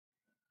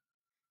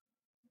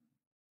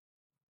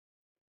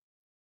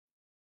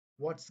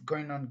What's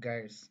going on,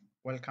 guys?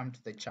 Welcome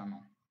to the channel.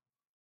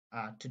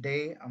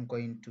 Today I'm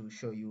going to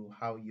show you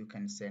how you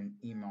can send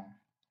email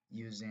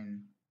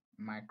using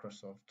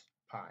Microsoft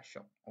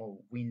PowerShell or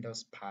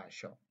Windows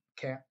PowerShell.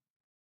 Okay,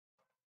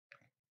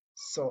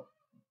 so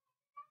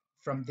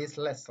from this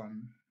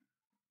lesson,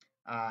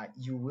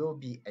 you will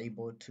be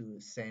able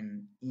to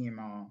send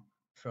email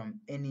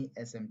from any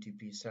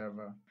SMTP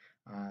server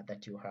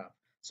that you have.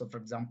 So, for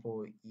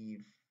example,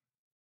 if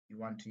you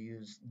want to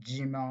use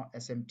Gmail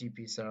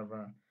SMTP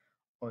server,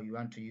 or you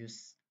want to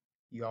use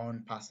your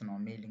own personal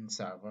mailing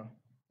server,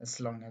 as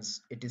long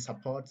as it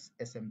supports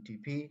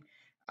SMTP,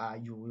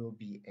 you will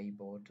be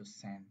able to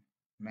send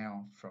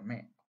mail from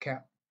it. Okay,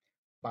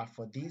 but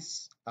for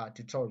this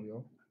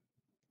tutorial,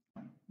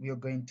 we are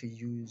going to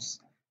use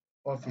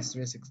Office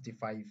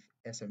 365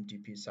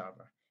 SMTP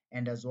server,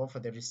 and as well for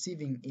the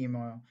receiving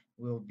email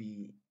will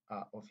be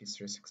Office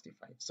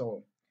 365.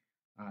 So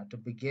to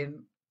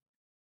begin,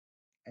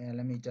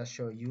 let me just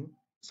show you.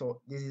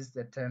 So this is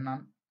the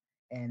tenant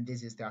and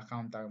this is the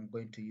account that I'm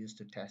going to use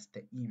to test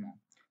the email.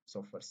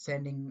 So for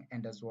sending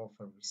and as well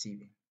for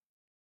receiving.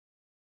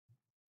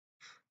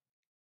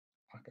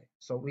 Okay,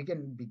 so we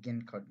can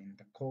begin coding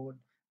the code.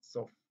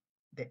 So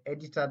the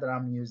editor that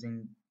I'm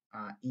using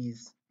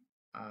is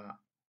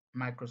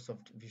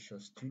Microsoft Visual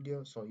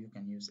Studio, so you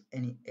can use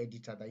any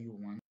editor that you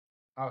want.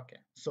 Okay,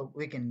 so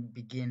we can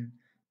begin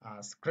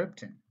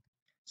scripting.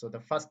 So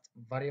the first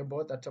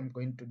variable that I'm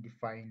going to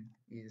define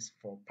is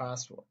for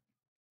password.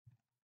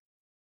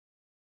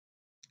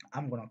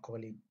 I'm going to call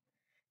it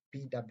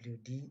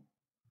pwd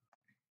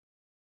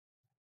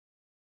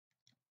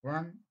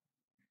run,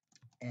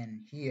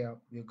 and here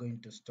we're going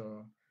to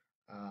store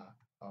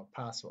our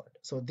password.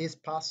 So this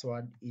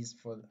password is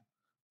for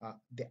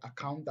the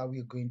account that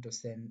we're going to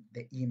send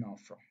the email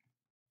from.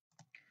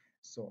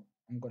 So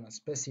I'm going to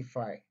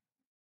specify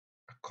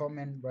a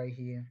comment right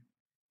here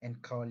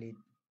and call it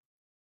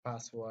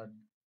password.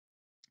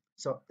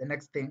 So the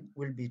next thing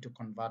will be to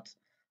convert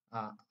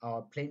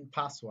our plain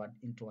password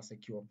into a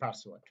secure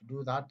password. To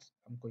do that,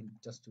 I'm going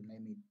just to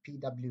name it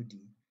pwd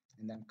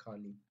and then call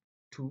it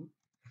 2,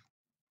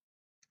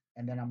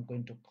 and then I'm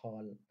going to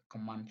call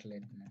commandlet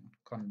name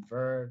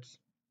convert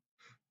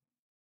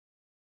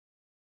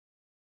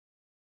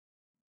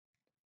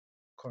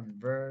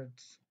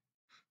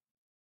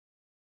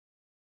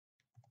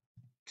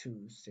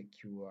to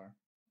secure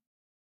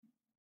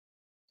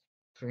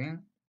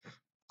string,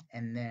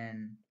 and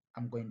then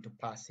I'm going to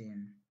pass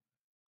in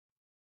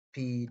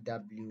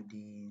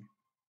pwd1.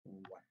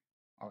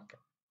 Okay,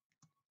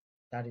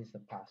 that is the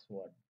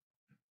password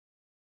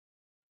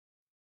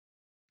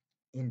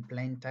in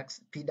plain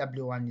text.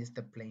 Pw1 is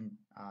the plain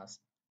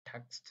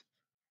text,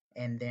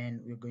 and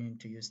then we're going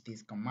to use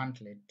this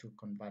commandlet to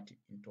convert it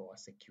into a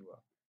secure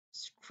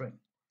string.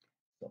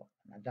 So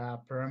another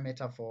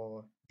parameter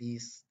for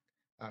this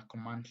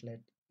commandlet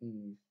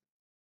is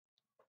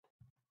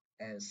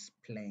as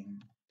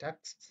plain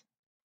text,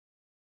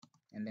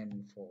 and then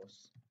we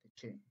force the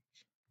change.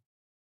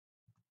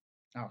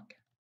 Okay,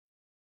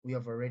 we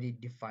have already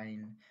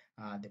defined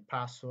the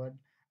password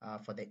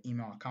for the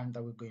email account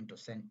that we're going to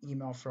send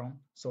email from.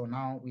 So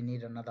now we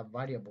need another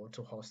variable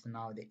to host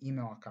now the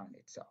email account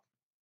itself.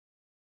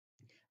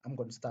 I'm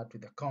going to start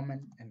with a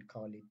comment and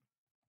call it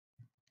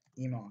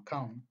email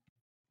account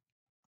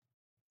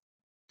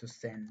to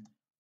send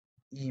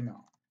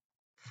email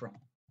from.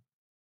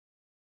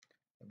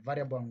 The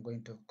variable I'm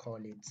going to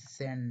call it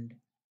send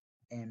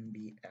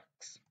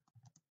mbx.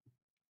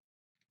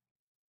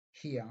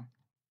 Here,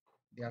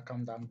 the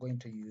account that I'm going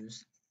to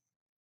use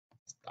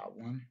is that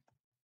one.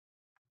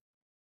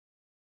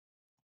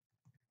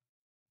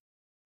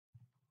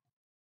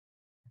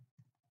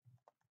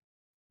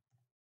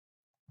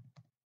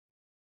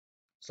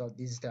 So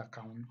this is the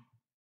account.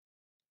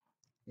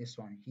 This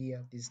one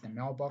here, this is the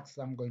mailbox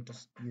that I'm going to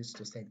use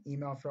to send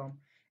email from,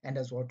 and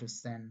as well to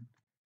send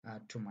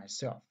to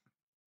myself.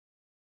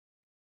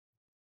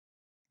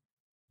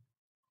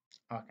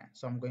 Okay,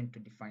 so I'm going to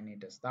define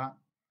it as that.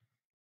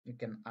 You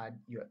can add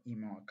your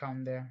email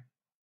account there.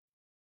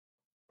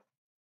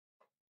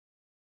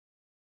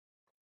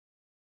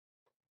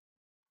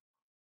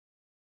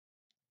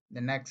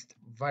 The next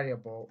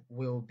variable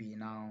will be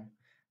now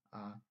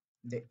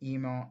the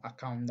email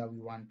account that we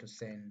want to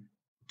send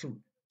to.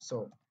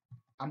 So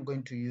I'm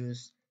going to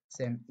use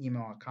same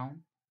email account.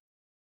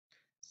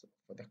 So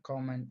for the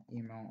common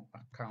email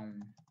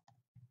account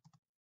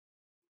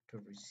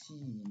to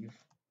receive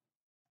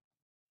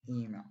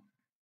email,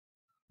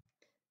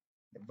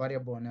 the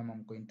variable name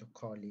I'm going to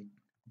call it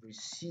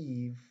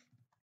receive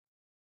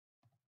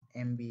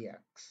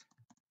mbx.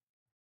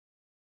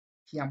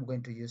 Here I'm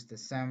going to use the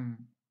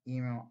same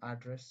email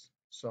address,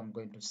 so I'm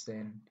going to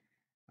send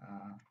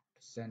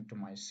to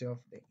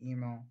myself the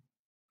email.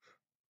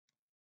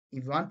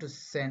 If you want to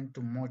send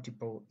to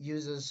multiple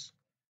users,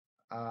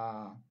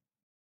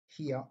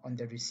 here on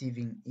the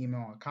receiving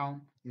email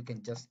account, you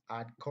can just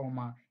add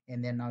comma,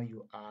 and then now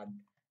you add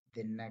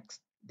the next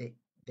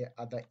the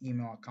other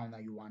email account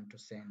that you want to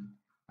send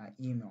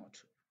email to.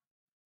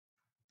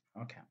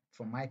 Okay,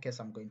 for my case,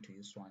 I'm going to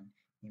use one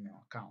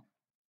email account.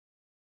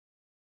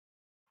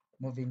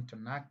 Moving to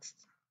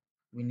next,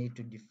 we need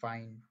to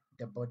define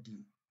the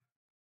body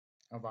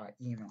of our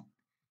email.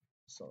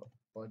 So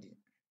body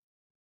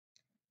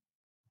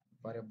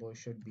variable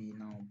should be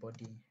now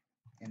body,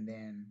 and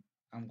then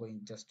I'm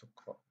going just to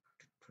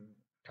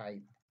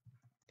type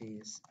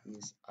this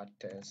is a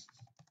test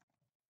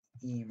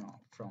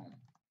email from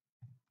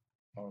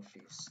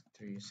Office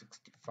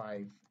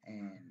 365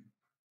 and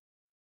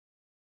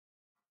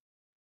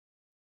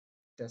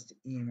test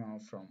email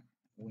from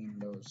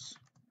Windows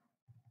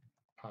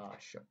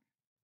PowerShell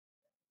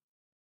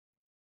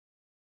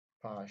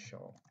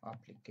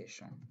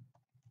application.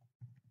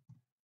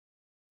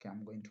 Okay,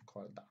 I'm going to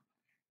call that.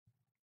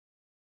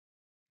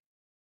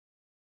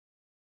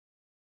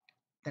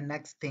 The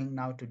next thing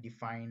now to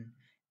define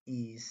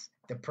is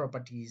the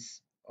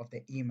properties of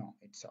the email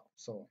itself.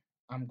 So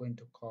I'm going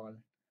to call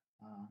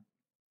uh,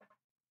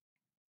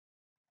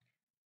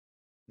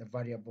 the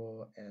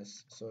variable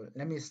as, so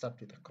let me start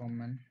with a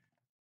comment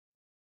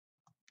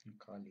and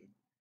call it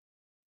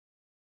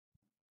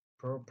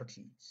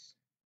properties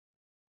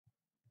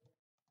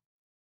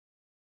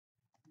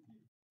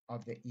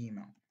of the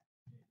email.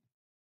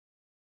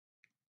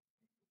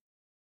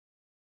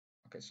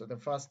 Okay, so the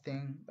first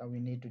thing that we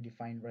need to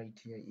define right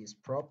here is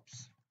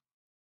props.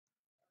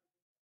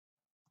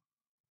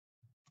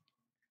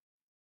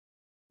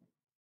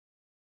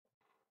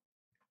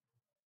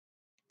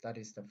 That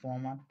is the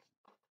format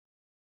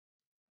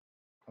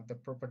of the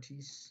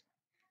properties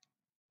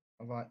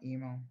of our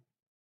email.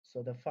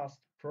 So the first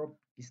prop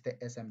is the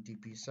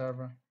SMTP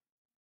server.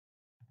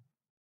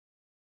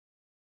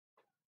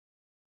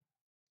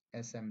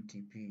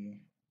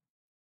 SMTP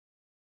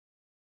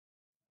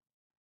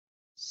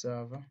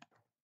server.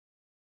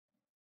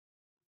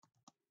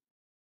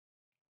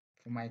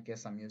 For my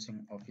case, I'm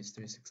using Office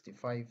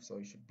 365, so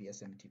it should be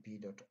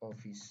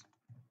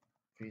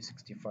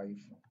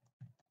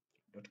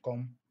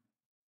smtp.office365.com.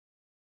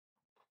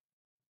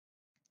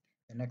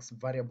 The next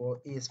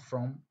variable is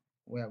from,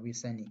 where we're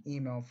sending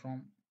email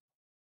from.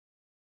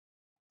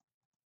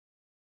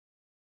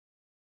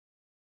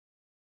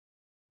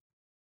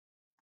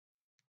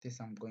 This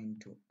I'm going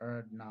to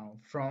add now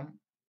from,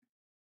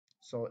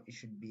 so it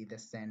should be the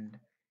send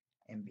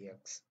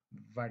mbx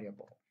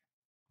variable.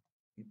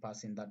 We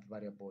pass in that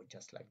variable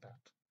just like that.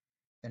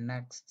 The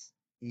next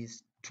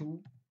is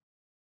to,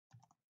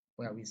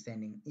 where we're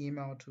sending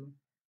email to,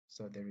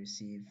 so the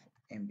receive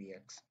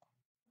mbx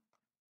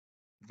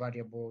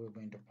variable, we're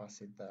going to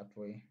pass it that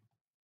way.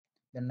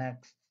 The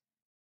next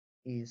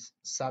is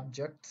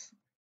subject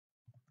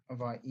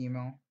of our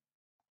email,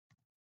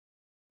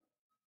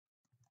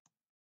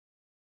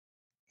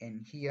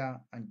 and here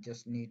I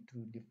just need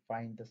to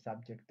define the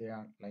subject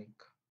there,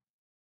 like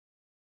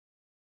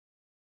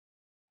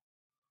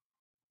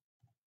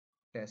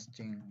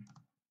testing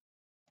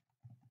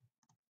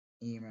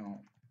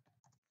email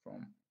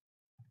from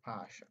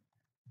PowerShell.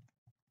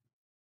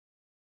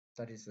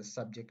 That is the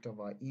subject of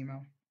our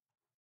email.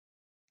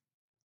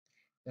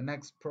 The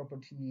next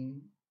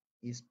property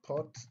is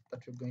port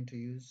that we're going to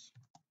use,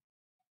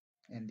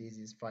 and this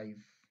is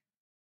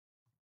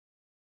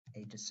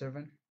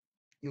 587.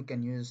 You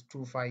can use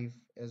 25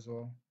 as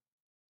well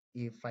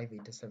if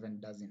 587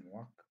 doesn't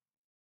work.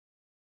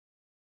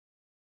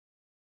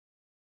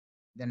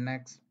 The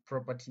next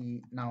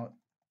property now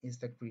is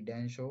the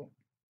credential.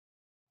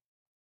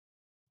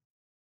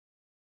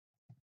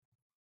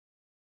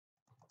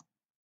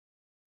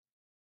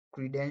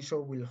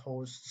 Credential will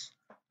host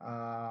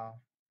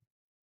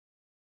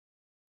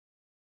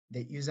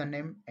the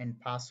username and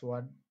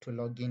password to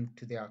log in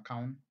to the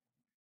account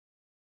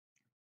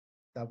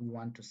that we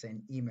want to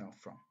send email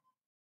from.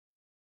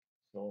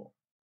 So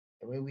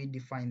the way we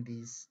define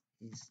this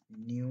is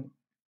new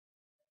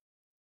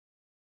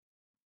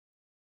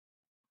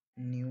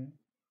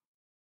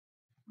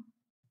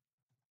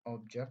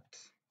object,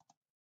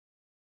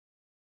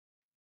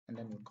 and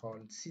then we call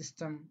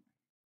system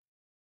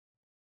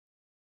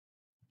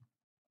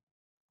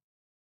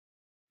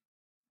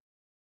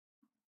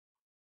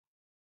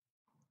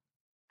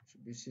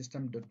should be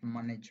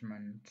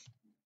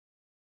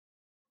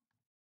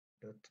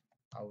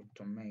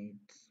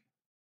system.management.automate,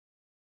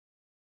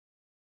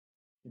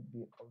 should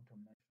be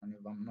automation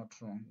if I'm not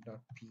wrong,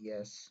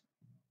 ps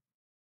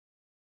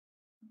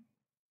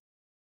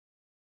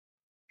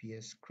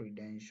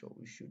credential,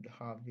 we should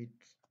have it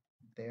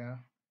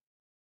there,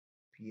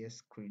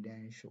 ps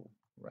credential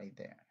right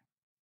there.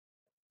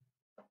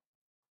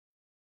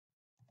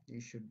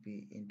 This should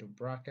be into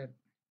bracket,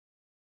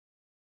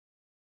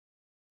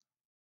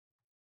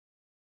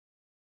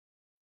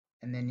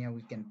 and then here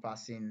we can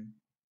pass in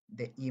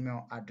the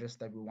email address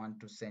that we want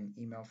to send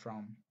email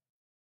from,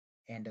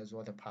 and as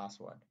well the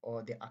password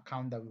or the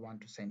account that we want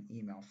to send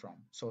email from.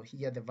 So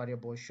here the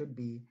variable should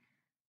be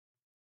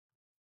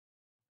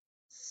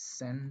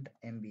send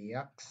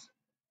mbx,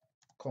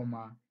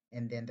 comma,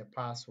 and then the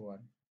password.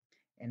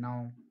 And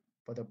now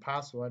for the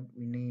password,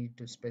 we need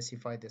to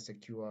specify the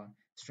secure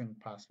string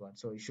password.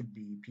 So it should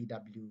be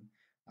pwd_2.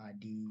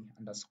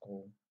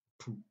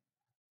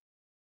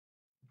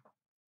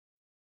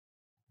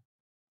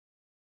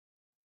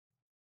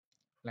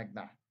 like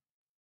that.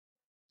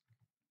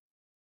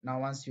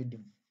 Now once you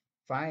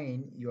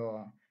define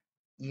your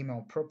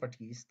email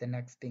properties, the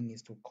next thing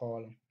is to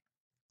call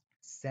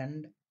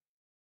send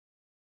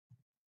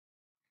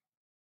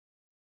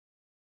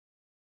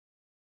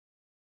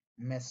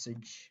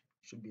message,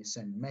 should be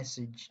send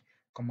message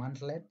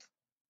commandlet,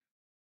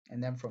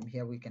 and then from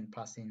here we can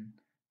pass in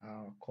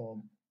our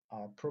call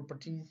our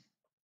properties,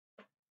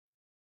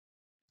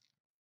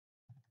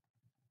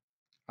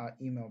 our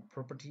email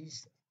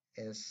properties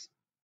as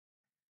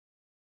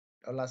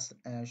last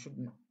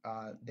should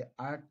the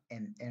art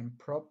and end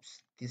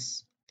props,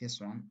 this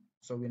one.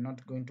 So we're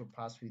not going to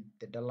pass with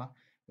the dollar,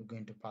 we're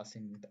going to pass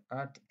in with the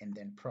art and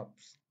then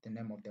props, the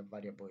name of the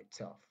variable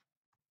itself.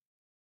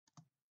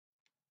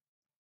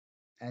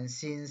 And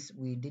since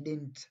we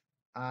didn't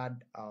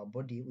add our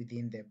body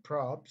within the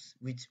props,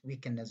 which we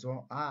can as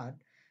well add,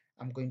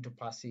 I'm going to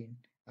pass in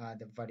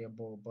the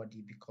variable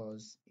body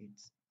because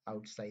it's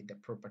outside the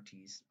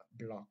properties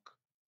block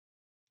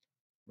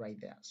right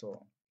there.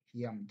 So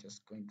here I'm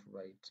just going to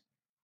write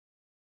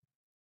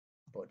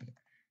body.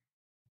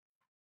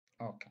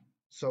 Okay,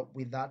 so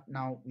with that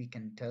now we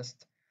can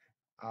test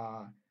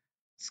our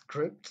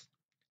script.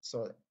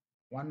 So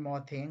one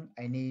more thing,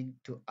 I need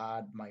to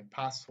add my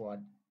password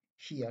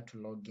here to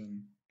log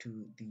in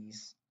to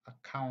this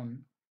account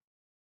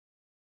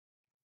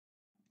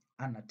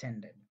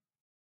unattended.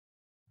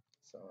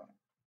 So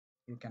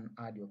you can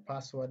add your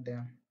password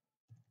there.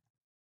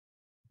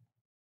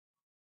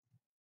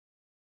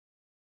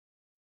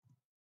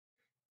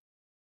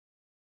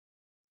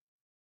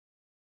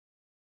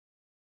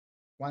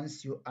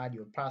 Once you add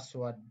your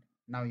password,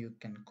 now you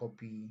can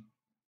copy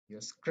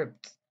your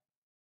script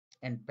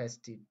and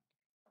paste it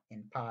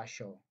in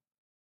PowerShell.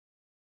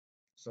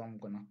 So I'm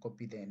gonna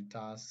copy the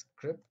entire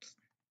script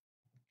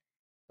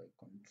by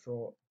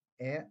Control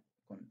A,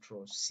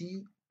 Control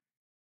C,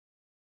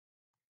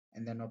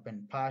 and then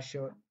open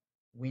PowerShell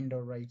window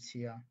right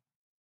here,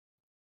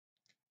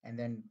 and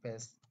then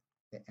paste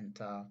the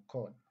entire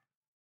code,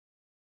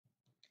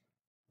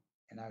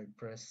 and I'll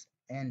press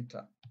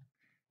enter.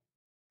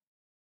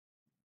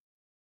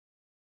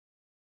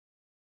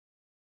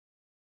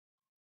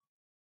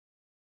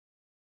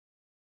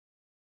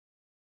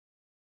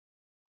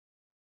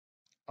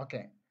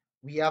 Okay,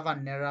 we have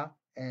an error,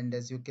 and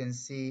as you can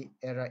see,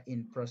 error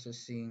in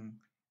processing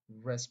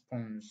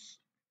response.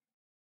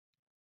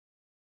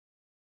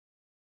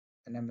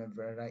 The name of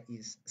error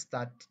is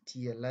start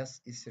TLS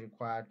is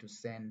required to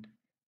send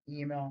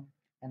email,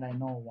 and I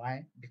know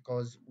why,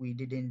 because we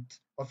didn't.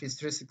 Office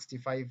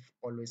 365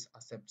 always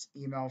accepts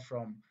email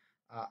from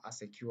a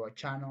secure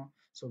channel,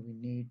 so we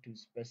need to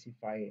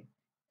specify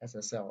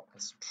SSL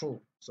as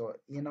true. So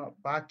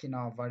back in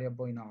our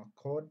variable in our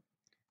code,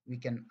 we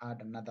can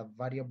add another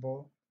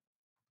variable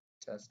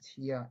just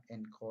here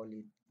and call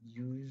it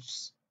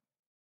use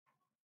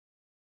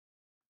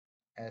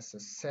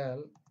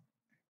SSL,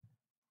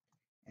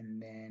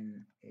 and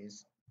then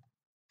is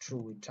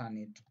true, return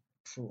it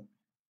true.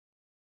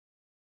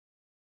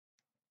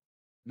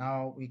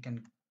 Now we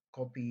can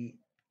copy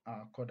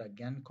our code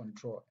again,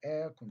 Control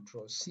A,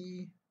 Control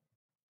C,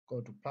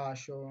 go to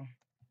PowerShell,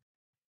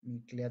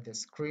 clear the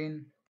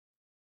screen,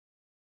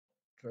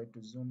 try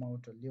to zoom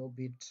out a little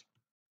bit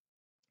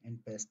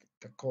and paste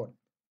the code.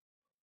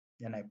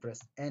 Then I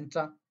press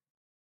enter.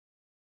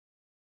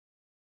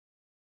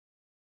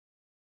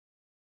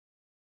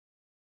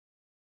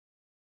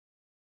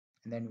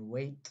 And then we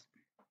wait.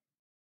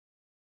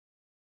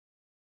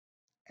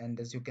 And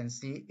as you can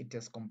see, it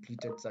has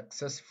completed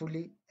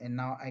successfully. And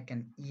now I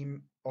can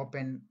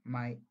open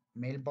my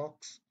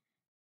mailbox,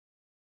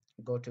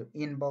 go to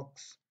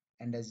inbox,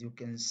 and as you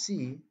can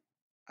see,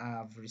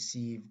 I've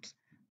received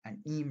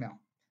an email.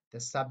 The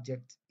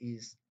subject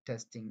is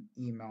testing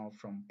email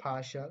from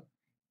PowerShell,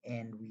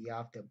 and we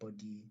have the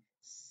body.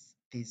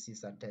 This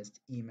is a test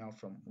email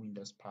from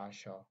Windows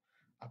PowerShell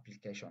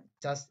application,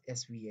 just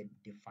as we had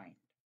defined.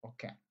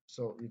 Okay,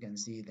 so you can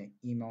see the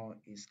email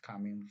is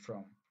coming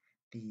from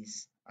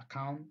this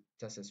account,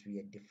 just as we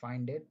had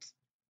defined it,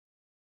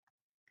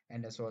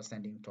 and as well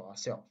sending to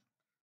ourselves.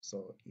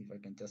 So if I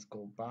can just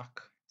go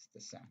back, it's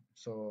the same.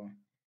 So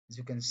as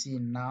you can see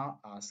now,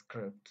 our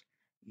script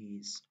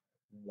is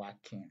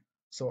working.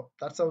 So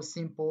that's how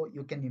simple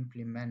you can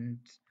implement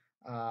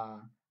uh,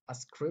 a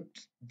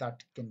script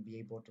that can be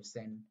able to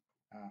send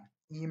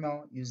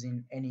email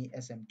using any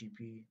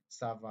SMTP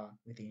server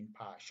within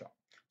PowerShell.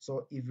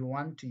 So if you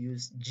want to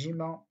use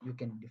Gmail, you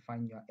can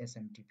define your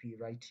SMTP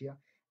right here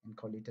and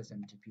call it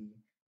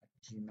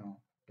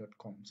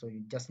smtp@gmail.com. So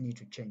you just need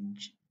to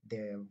change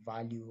the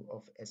value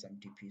of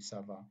SMTP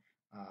server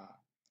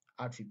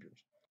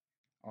attribute.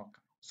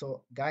 Okay,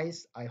 so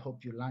guys, I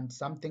hope you learned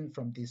something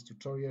from this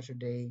tutorial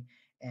today,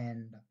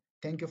 and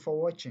thank you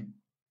for watching.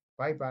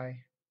 Bye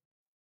bye.